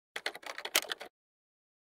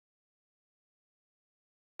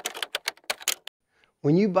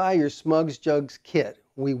When you buy your Smuggs Jugs kit,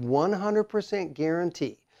 we 100%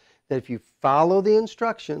 guarantee that if you follow the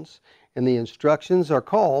instructions, and the instructions are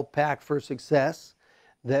called Pack for Success,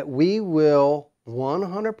 that we will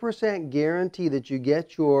 100% guarantee that you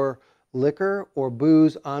get your liquor or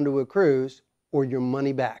booze onto a cruise or your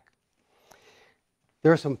money back.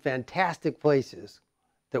 There are some fantastic places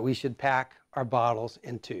that we should pack our bottles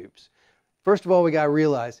and tubes. First of all, we got to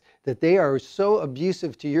realize that they are so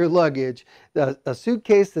abusive to your luggage. A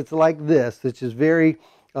suitcase that's like this, which is very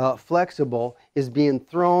flexible, is being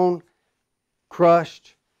thrown,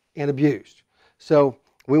 crushed, and abused. So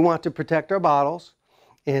we want to protect our bottles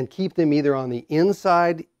and keep them either on the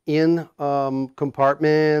inside in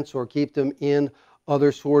compartments or keep them in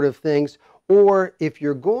other sort of things. Or if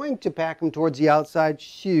you're going to pack them towards the outside,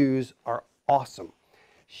 shoes are awesome.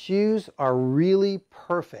 Shoes are really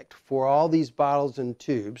perfect for all these bottles and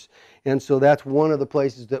tubes, and so that's one of the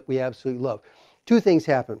places that we absolutely love. Two things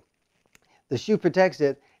happen. The shoe protects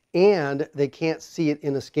it, and they can't see it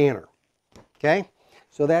in a scanner. Okay?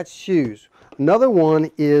 So that's shoes. Another one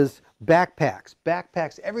is backpacks.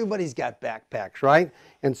 Backpacks, everybody's got backpacks, right?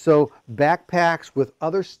 And so backpacks with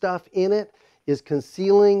other stuff in it is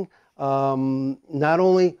concealing not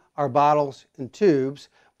only our bottles and tubes,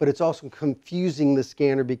 but it's also confusing the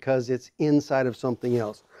scanner because it's inside of something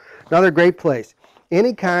else. Another great place,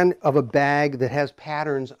 any kind of a bag that has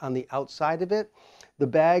patterns on the outside of it, the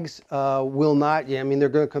bags will not, I mean, they're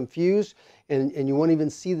going to confuse and you won't even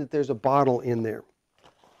see that there's a bottle in there.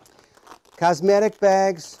 Cosmetic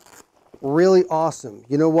bags, really awesome.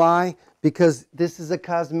 You know why? Because this is a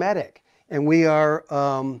cosmetic and we are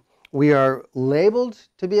labeled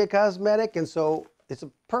to be a cosmetic, and so it's a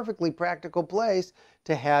perfectly practical place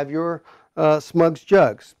to have your Smuggs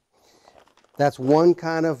Jugs. That's one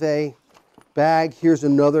kind of a bag. Here's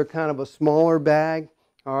another kind of a smaller bag.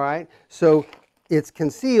 All right. So it's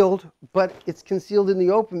concealed, but it's concealed in the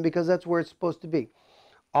open because that's where it's supposed to be.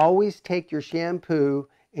 Always take your shampoo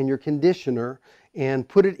and your conditioner and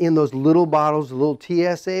put it in those little bottles, the little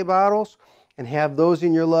TSA bottles, and have those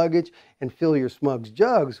in your luggage and fill your Smuggs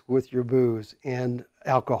Jugs with your booze and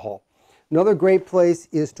alcohol. Another great place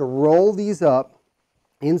is to roll these up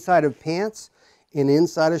inside of pants and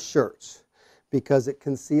inside of shirts because it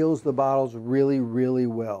conceals the bottles really, really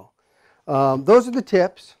well. Those are the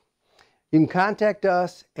tips. You can contact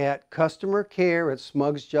us at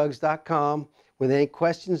customercare@smugsjugs.com with any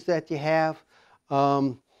questions that you have.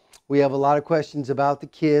 We have a lot of questions about the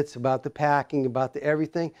kits, about the packing, about the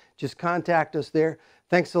everything. Just contact us there.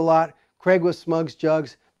 Thanks a lot. Craig with Smuggs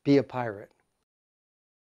Jugs. Be a pirate.